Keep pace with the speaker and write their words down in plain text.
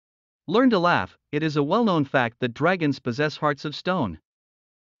Learn to laugh. It is a well-known fact that dragons possess hearts of stone.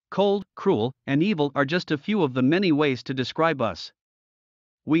 Cold, cruel, and evil are just a few of the many ways to describe us.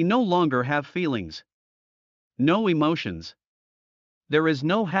 We no longer have feelings. No emotions. There is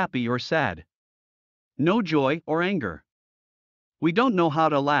no happy or sad. No joy or anger. We don't know how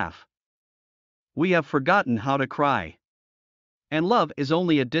to laugh. We have forgotten how to cry. And love is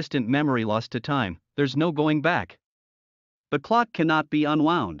only a distant memory lost to time, there's no going back. The clock cannot be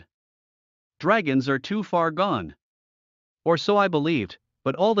unwound. Dragons are too far gone. Or so I believed,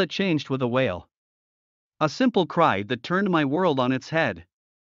 but all that changed with a wail. A simple cry that turned my world on its head.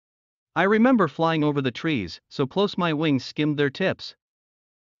 I remember flying over the trees, so close my wings skimmed their tips.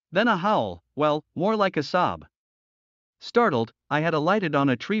 Then a howl, well, more like a sob. Startled, I had alighted on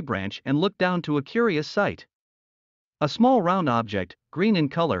a tree branch and looked down to a curious sight. A small round object, green in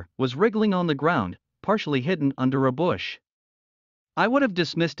color, was wriggling on the ground, partially hidden under a bush. I would have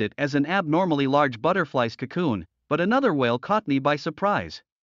dismissed it as an abnormally large butterfly's cocoon, but another wail caught me by surprise.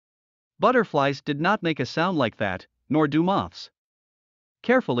 Butterflies did not make a sound like that, nor do moths.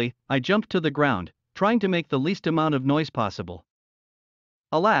 Carefully, I jumped to the ground, trying to make the least amount of noise possible.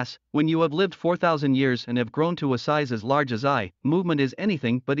 Alas, when you have lived 4,000 years and have grown to a size as large as I, movement is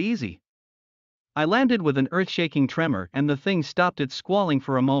anything but easy. I landed with an earth-shaking tremor and the thing stopped its squalling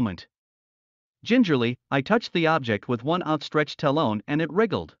for a moment. Gingerly, I touched the object with one outstretched talon and it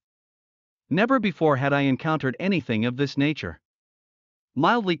wriggled. Never before had I encountered anything of this nature.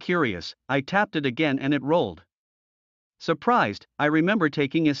 Mildly curious, I tapped it again and it rolled. Surprised, I remember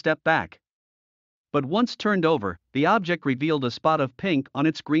taking a step back. But once turned over, the object revealed a spot of pink on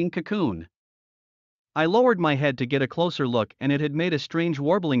its green cocoon. I lowered my head to get a closer look and it had made a strange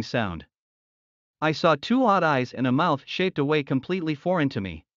warbling sound. I saw two odd eyes and a mouth shaped a way completely foreign to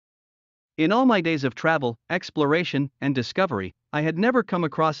me. In all my days of travel, exploration, and discovery, I had never come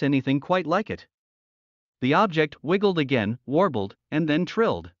across anything quite like it. The object wiggled again, warbled, and then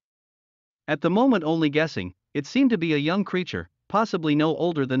trilled. At the moment only guessing, it seemed to be a young creature, possibly no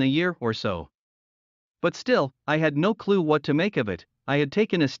older than a year or so. But still, I had no clue what to make of it. I had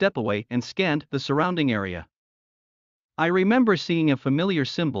taken a step away and scanned the surrounding area. I remember seeing a familiar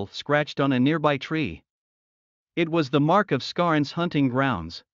symbol scratched on a nearby tree. It was the mark of Scarn's hunting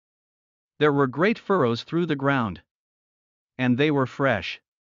grounds. There were great furrows through the ground. And they were fresh.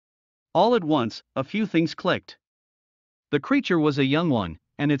 All at once, a few things clicked. The creature was a young one,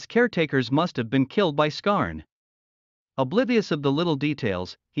 and its caretakers must have been killed by Scarn. Oblivious of the little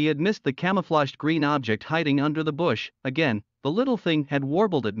details, he had missed the camouflaged green object hiding under the bush. Again, the little thing had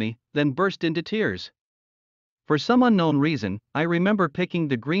warbled at me, then burst into tears. For some unknown reason, I remember picking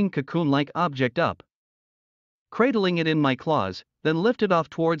the green cocoon-like object up, cradling it in my claws, then lifted off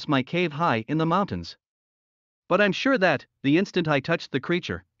towards my cave high in the mountains. But I'm sure that, the instant I touched the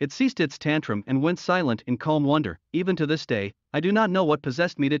creature, it ceased its tantrum and went silent in calm wonder. Even to this day, I do not know what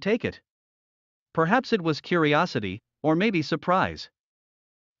possessed me to take it. Perhaps it was curiosity, or maybe surprise,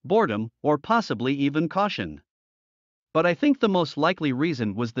 boredom, or possibly even caution. But I think the most likely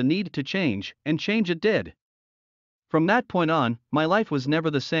reason was the need to change, and change it did. From that point on, my life was never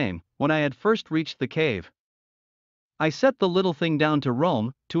the same. When I had first reached the cave, I set the little thing down to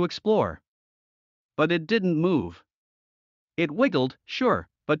roam, to explore. But it didn't move. It wiggled, sure,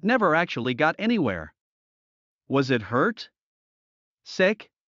 but never actually got anywhere. Was it hurt? Sick?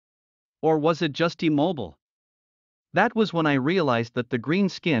 Or was it just immobile? That was when I realized that the green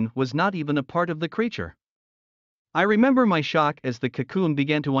skin was not even a part of the creature. I remember my shock as the cocoon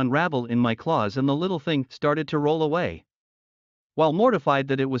began to unravel in my claws and the little thing started to roll away. While mortified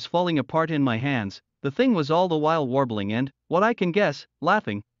that it was falling apart in my hands, the thing was all the while warbling and, what I can guess,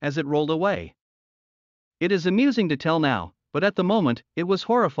 laughing, as it rolled away. It is amusing to tell now, but at the moment, it was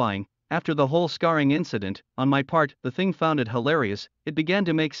horrifying. After the whole scarring incident, on my part, the thing found it hilarious. It began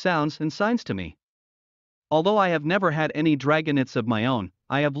to make sounds and signs to me. Although I have never had any dragonets of my own,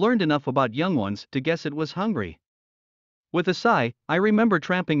 I have learned enough about young ones to guess it was hungry. With a sigh, I remember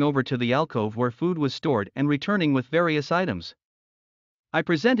tramping over to the alcove where food was stored and returning with various items. I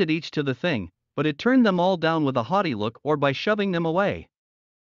presented each to the thing, but it turned them all down with a haughty look or by shoving them away.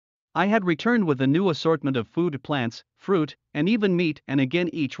 I had returned with a new assortment of food, plants, fruit, and even meat, and again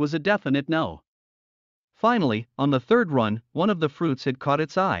each was a definite no. Finally, on the third run, one of the fruits had caught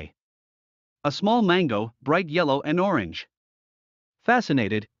its eye. A small mango, bright yellow and orange.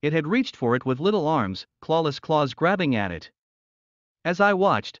 Fascinated, it had reached for it with little arms, clawless claws grabbing at it. As I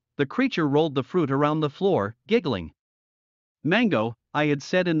watched, the creature rolled the fruit around the floor, giggling. Mango, I had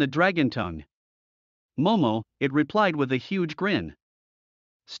said in the dragon tongue. Momo, it replied with a huge grin.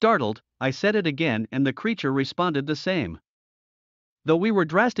 Startled, I said it again and the creature responded the same. Though we were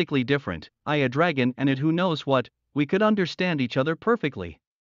drastically different, I a dragon and it who knows what, we could understand each other perfectly.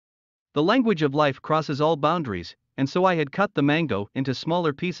 The language of life crosses all boundaries, and so I had cut the mango into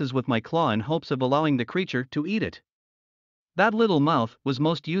smaller pieces with my claw in hopes of allowing the creature to eat it. That little mouth was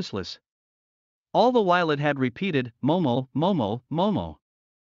most useless. All the while it had repeated, Momo, Momo, Momo.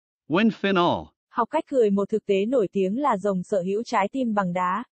 When Finol. Học cách cười một thực tế nổi tiếng là rồng sở hữu trái tim bằng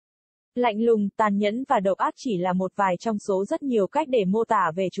đá. Lạnh lùng, tàn nhẫn và độc ác chỉ là một vài trong số rất nhiều cách để mô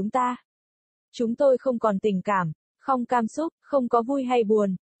tả về chúng ta. Chúng tôi không còn tình cảm, không cảm xúc, không có vui hay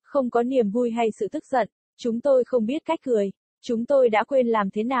buồn, không có niềm vui hay sự tức giận, chúng tôi không biết cách cười, chúng tôi đã quên làm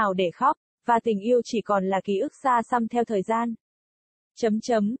thế nào để khóc, và tình yêu chỉ còn là ký ức xa xăm theo thời gian.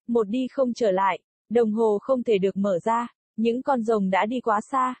 Một đi không trở lại, đồng hồ không thể được mở ra, những con rồng đã đi quá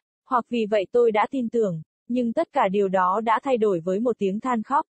xa, hoặc vì vậy tôi đã tin tưởng, nhưng tất cả điều đó đã thay đổi với một tiếng than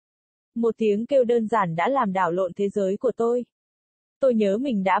khóc. Một tiếng kêu đơn giản đã làm đảo lộn thế giới của tôi. Tôi nhớ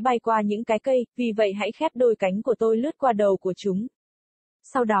mình đã bay qua những cái cây, vì vậy hãy khép đôi cánh của tôi lướt qua đầu của chúng.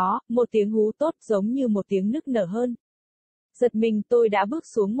 Sau đó, một tiếng hú tốt giống như một tiếng nức nở hơn. Giật mình tôi đã bước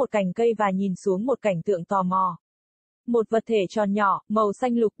xuống một cành cây và nhìn xuống một cảnh tượng tò mò. Một vật thể tròn nhỏ, màu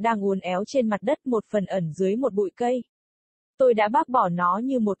xanh lục đang uốn éo trên mặt đất một phần ẩn dưới một bụi cây. Tôi đã bác bỏ nó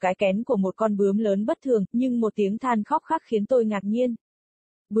như một cái kén của một con bướm lớn bất thường, nhưng một tiếng than khóc khác khiến tôi ngạc nhiên.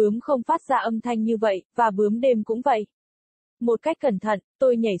 Bướm không phát ra âm thanh như vậy, và bướm đêm cũng vậy. Một cách cẩn thận,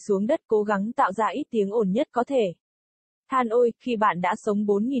 tôi nhảy xuống đất cố gắng tạo ra ít tiếng ồn nhất có thể. Than ôi, khi bạn đã sống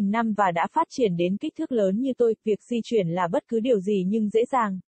 4.000 năm và đã phát triển đến kích thước lớn như tôi, việc di chuyển là bất cứ điều gì nhưng dễ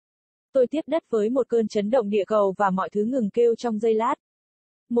dàng. Tôi tiếp đất với một cơn chấn động địa cầu và mọi thứ ngừng kêu trong giây lát.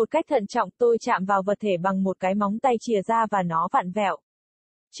 Một cách thận trọng tôi chạm vào vật thể bằng một cái móng tay chìa ra và nó vặn vẹo.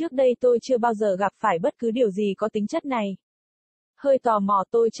 Trước đây tôi chưa bao giờ gặp phải bất cứ điều gì có tính chất này. Hơi tò mò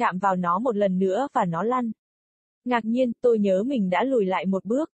tôi chạm vào nó một lần nữa và nó lăn. Ngạc nhiên, tôi nhớ mình đã lùi lại một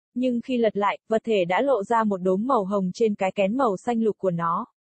bước, nhưng khi lật lại, vật thể đã lộ ra một đốm màu hồng trên cái kén màu xanh lục của nó.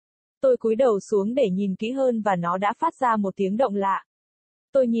 Tôi cúi đầu xuống để nhìn kỹ hơn và nó đã phát ra một tiếng động lạ.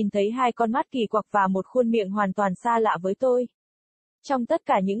 Tôi nhìn thấy hai con mắt kỳ quặc và một khuôn miệng hoàn toàn xa lạ với tôi. Trong tất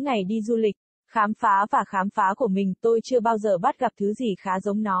cả những ngày đi du lịch, khám phá của mình, tôi chưa bao giờ bắt gặp thứ gì khá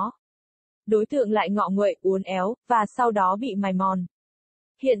giống nó. Đối tượng lại ngọ nguậy, uốn éo, và sau đó bị mài mòn.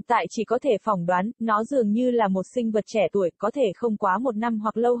 Hiện tại chỉ có thể phỏng đoán, nó dường như là một sinh vật trẻ tuổi, có thể không quá 1 năm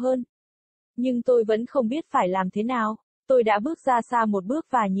hoặc lâu hơn. Nhưng tôi vẫn không biết phải làm thế nào. Tôi đã bước ra xa một bước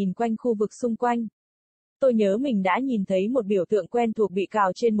và nhìn quanh khu vực xung quanh. Tôi nhớ mình đã nhìn thấy một biểu tượng quen thuộc bị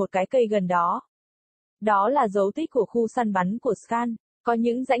cào trên một cái cây gần đó. Đó là dấu tích của khu săn bắn của Scan. Có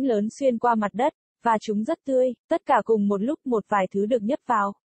những rãnh lớn xuyên qua mặt đất, và chúng rất tươi, tất cả cùng một lúc một vài thứ được nhấp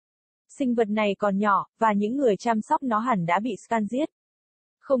vào. Sinh vật này còn nhỏ, và những người chăm sóc nó hẳn đã bị Scan giết.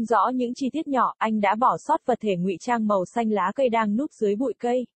 Không rõ những chi tiết nhỏ, anh đã bỏ sót vật thể ngụy trang màu xanh lá cây đang núp dưới bụi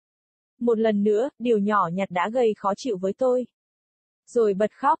cây. Một lần nữa, điều nhỏ nhặt đã gây khó chịu với tôi. Rồi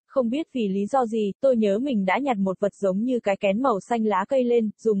bật khóc, không biết vì lý do gì, tôi nhớ mình đã nhặt một vật giống như cái kén màu xanh lá cây lên,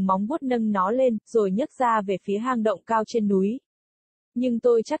 dùng móng vuốt nâng nó lên, rồi nhấc ra về phía hang động cao trên núi. Nhưng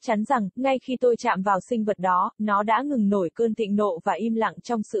tôi chắc chắn rằng, ngay khi tôi chạm vào sinh vật đó, nó đã ngừng nổi cơn thịnh nộ và im lặng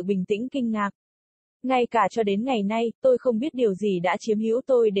trong sự bình tĩnh kinh ngạc. Ngay cả cho đến ngày nay, tôi không biết điều gì đã chiếm hữu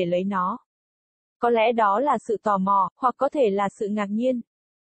tôi để lấy nó. Có lẽ đó là sự tò mò, hoặc có thể là sự ngạc nhiên.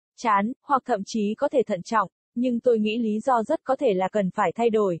 Chán, hoặc thậm chí có thể thận trọng, nhưng tôi nghĩ lý do rất có thể là cần phải thay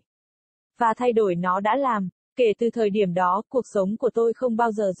đổi. Và thay đổi nó đã làm. Kể từ thời điểm đó, cuộc sống của tôi không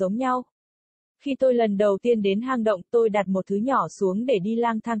bao giờ giống nhau. Khi tôi lần đầu tiên đến hang động, tôi đặt một thứ nhỏ xuống để đi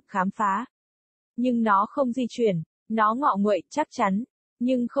lang thang, khám phá. Nhưng nó không di chuyển, nó ngọ nguậy, chắc chắn,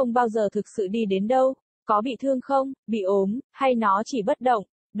 nhưng không bao giờ thực sự đi đến đâu. Có bị thương không, bị ốm, hay nó chỉ bất động.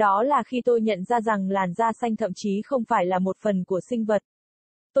 Đó là khi tôi nhận ra rằng làn da xanh thậm chí không phải là một phần của sinh vật.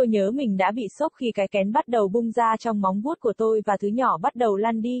 Tôi nhớ mình đã bị sốc khi cái kén bắt đầu bung ra trong móng vuốt của tôi và thứ nhỏ bắt đầu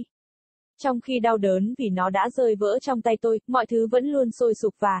lăn đi. Trong khi đau đớn vì nó đã rơi vỡ trong tay tôi, mọi thứ vẫn luôn sôi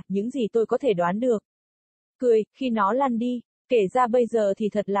sục và, những gì tôi có thể đoán được. Cười, khi nó lăn đi, kể ra bây giờ thì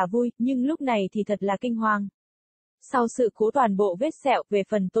thật là vui, nhưng lúc này thì thật là kinh hoàng. Sau sự cố toàn bộ vết sẹo, về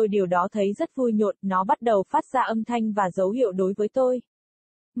phần tôi điều đó thấy rất vui nhộn, nó bắt đầu phát ra âm thanh và dấu hiệu đối với tôi.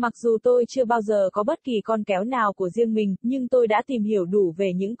 Mặc dù tôi chưa bao giờ có bất kỳ con kéo nào của riêng mình, nhưng tôi đã tìm hiểu đủ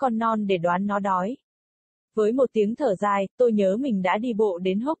về những con non để đoán nó đói. Với một tiếng thở dài, tôi nhớ mình đã đi bộ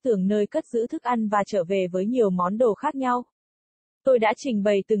đến hốc tường nơi cất giữ thức ăn và trở về với nhiều món đồ khác nhau. Tôi đã trình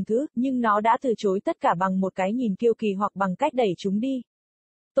bày từng thứ, nhưng nó đã từ chối tất cả bằng một cái nhìn kiêu kỳ hoặc bằng cách đẩy chúng đi.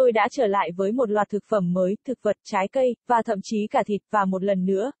 Tôi đã trở lại với một loạt thực phẩm mới, thực vật, trái cây, và thậm chí cả thịt, và một lần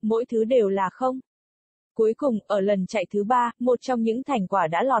nữa, mỗi thứ đều là không. Cuối cùng, ở lần chạy thứ 3, một trong những thành quả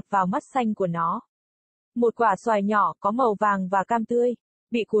đã lọt vào mắt xanh của nó. Một quả xoài nhỏ có màu vàng và cam tươi.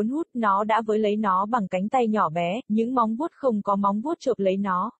 Bị cuốn hút, nó đã với lấy nó bằng cánh tay nhỏ bé, những móng vuốt không có móng vuốt chộp lấy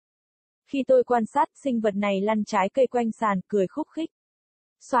nó. Khi tôi quan sát, sinh vật này lăn trái cây quanh sàn, cười khúc khích.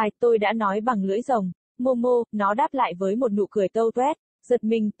 Xoài, tôi đã nói bằng lưỡi rồng. Momo, nó đáp lại với một nụ cười tâu tuét. Giật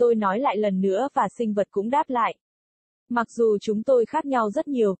mình, tôi nói lại lần nữa và sinh vật cũng đáp lại. Mặc dù chúng tôi khác nhau rất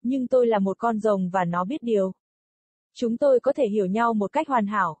nhiều, nhưng tôi là một con rồng và nó biết điều. Chúng tôi có thể hiểu nhau một cách hoàn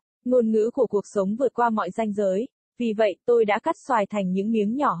hảo. Ngôn ngữ của cuộc sống vượt qua mọi ranh giới. Vì vậy, tôi đã cắt xoài thành những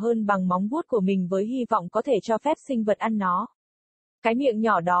miếng nhỏ hơn bằng móng vuốt của mình với hy vọng có thể cho phép sinh vật ăn nó. Cái miệng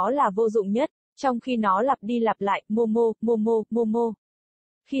nhỏ đó là vô dụng nhất, trong khi nó lặp đi lặp lại, momo, momo, momo.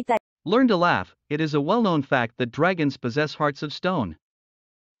 Khi tài Learn to laugh. It is a well-known fact that dragons possess hearts of stone.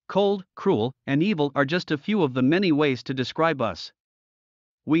 Cold, cruel, and evil are just a few of the many ways to describe us.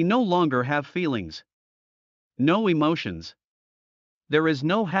 We no longer have feelings. No emotions. There is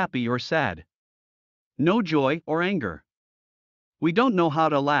no happy or sad. No joy or anger. We don't know how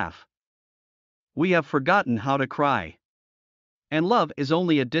to laugh. We have forgotten how to cry. And love is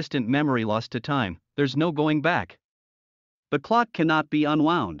only a distant memory lost to time, there's no going back. The clock cannot be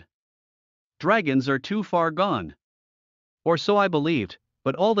unwound. Dragons are too far gone. Or so I believed,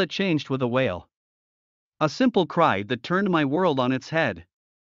 but all that changed with a wail. A simple cry that turned my world on its head.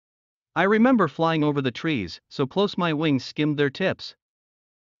 I remember flying over the trees, so close my wings skimmed their tips.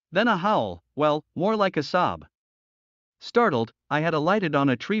 Then a howl, well, more like a sob. Startled, I had alighted on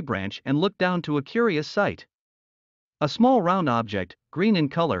a tree branch and looked down to a curious sight. A small round object, green in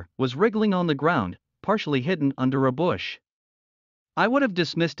color, was wriggling on the ground, partially hidden under a bush. I would have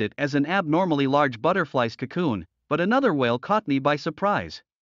dismissed it as an abnormally large butterfly's cocoon, but another wail caught me by surprise.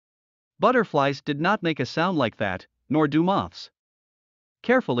 Butterflies did not make a sound like that, nor do moths.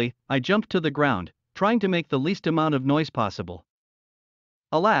 Carefully, I jumped to the ground, trying to make the least amount of noise possible.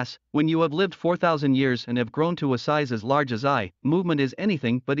 Alas, when you have lived 4,000 years and have grown to a size as large as I, movement is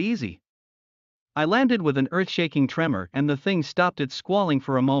anything but easy. I landed with an earth-shaking tremor and the thing stopped its squalling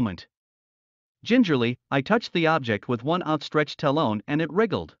for a moment. Gingerly, I touched the object with one outstretched talon and it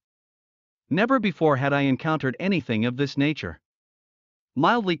wriggled. Never before had I encountered anything of this nature.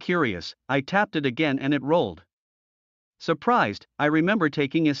 Mildly curious, I tapped it again and it rolled. Surprised, I remember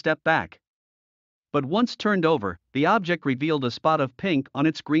taking a step back. But once turned over, the object revealed a spot of pink on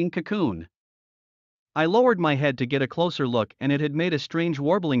its green cocoon. I lowered my head to get a closer look and it had made a strange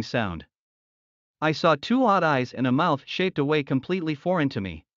warbling sound. I saw two odd eyes and a mouth shaped a way completely foreign to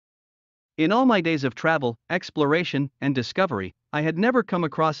me. In all my days of travel, exploration, and discovery, I had never come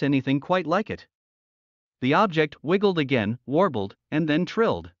across anything quite like it. The object wiggled again, warbled, and then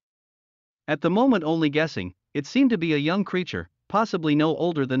trilled. At the moment only guessing, it seemed to be a young creature, possibly no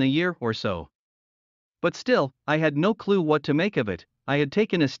older than a year or so. But still, I had no clue what to make of it. I had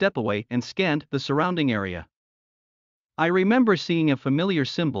taken a step away and scanned the surrounding area. I remember seeing a familiar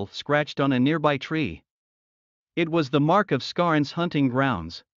symbol scratched on a nearby tree. It was the mark of Scarn's hunting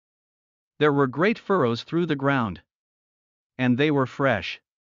grounds. There were great furrows through the ground. And they were fresh.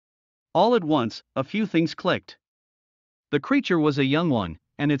 All at once, a few things clicked. The creature was a young one,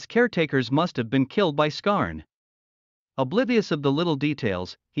 and its caretakers must have been killed by Scarn. Oblivious of the little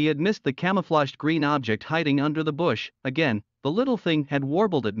details, he had missed the camouflaged green object hiding under the bush. Again, the little thing had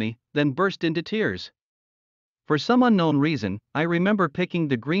warbled at me, then burst into tears. For some unknown reason, I remember picking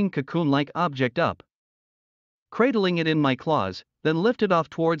the green cocoon-like object up, cradling it in my claws, then lifted off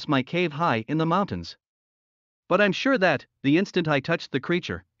towards my cave high in the mountains. But I'm sure that, the instant I touched the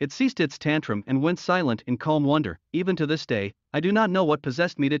creature, it ceased its tantrum and went silent in calm wonder. Even to this day, I do not know what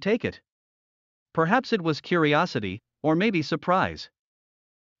possessed me to take it. Perhaps it was curiosity, or maybe surprise,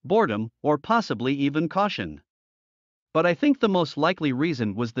 boredom, or possibly even caution. But I think the most likely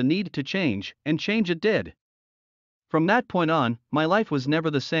reason was the need to change, and change it did. From that point on, my life was never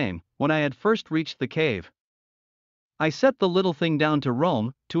the same. When I had first reached the cave, I set the little thing down to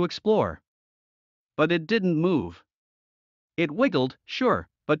roam, to explore. But it didn't move. It wiggled, sure,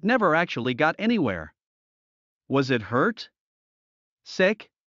 but never actually got anywhere. Was it hurt? Sick?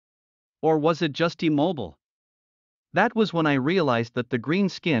 Or was it just immobile? That was when I realized that the green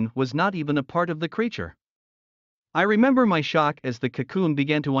skin was not even a part of the creature. I remember my shock as the cocoon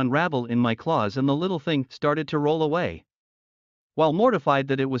began to unravel in my claws and the little thing started to roll away. While mortified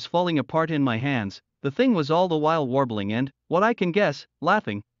that it was falling apart in my hands, the thing was all the while warbling and, what I can guess,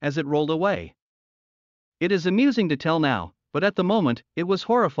 laughing, as it rolled away. It is amusing to tell now, but at the moment, it was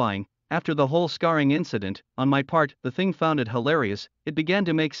horrifying. After the whole scarring incident, on my part, the thing found it hilarious. It began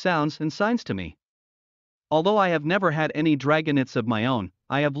to make sounds and signs to me. Although I have never had any dragonets of my own,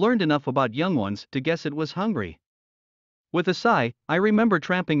 I have learned enough about young ones to guess it was hungry. With a sigh, I remember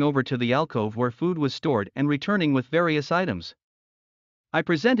tramping over to the alcove where food was stored and returning with various items. I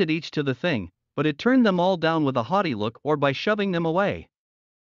presented each to the thing, but it turned them all down with a haughty look or by shoving them away.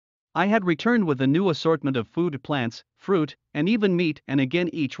 I had returned with a new assortment of food, plants, fruit, and even meat, and again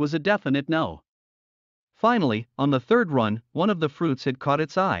each was a definite no. Finally, on the third run, one of the fruits had caught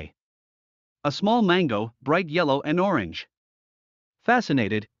its eye. A small mango, bright yellow and orange.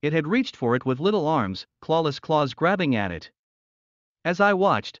 Fascinated, it had reached for it with little arms, clawless claws grabbing at it. As I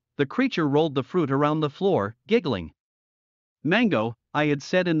watched, the creature rolled the fruit around the floor, giggling. Mango, I had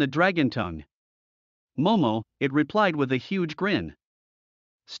said in the dragon tongue. Momo, it replied with a huge grin.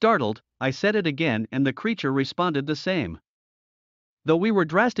 Startled, I said it again and the creature responded the same. Though we were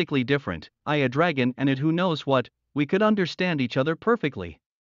drastically different, I a dragon and it who knows what, we could understand each other perfectly.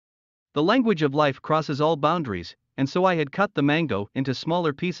 The language of life crosses all boundaries, and so I had cut the mango into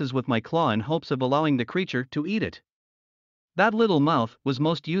smaller pieces with my claw in hopes of allowing the creature to eat it. That little mouth was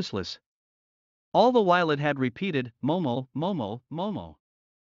most useless. All the while it had repeated, Momo, Momo, Momo.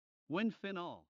 When fin all.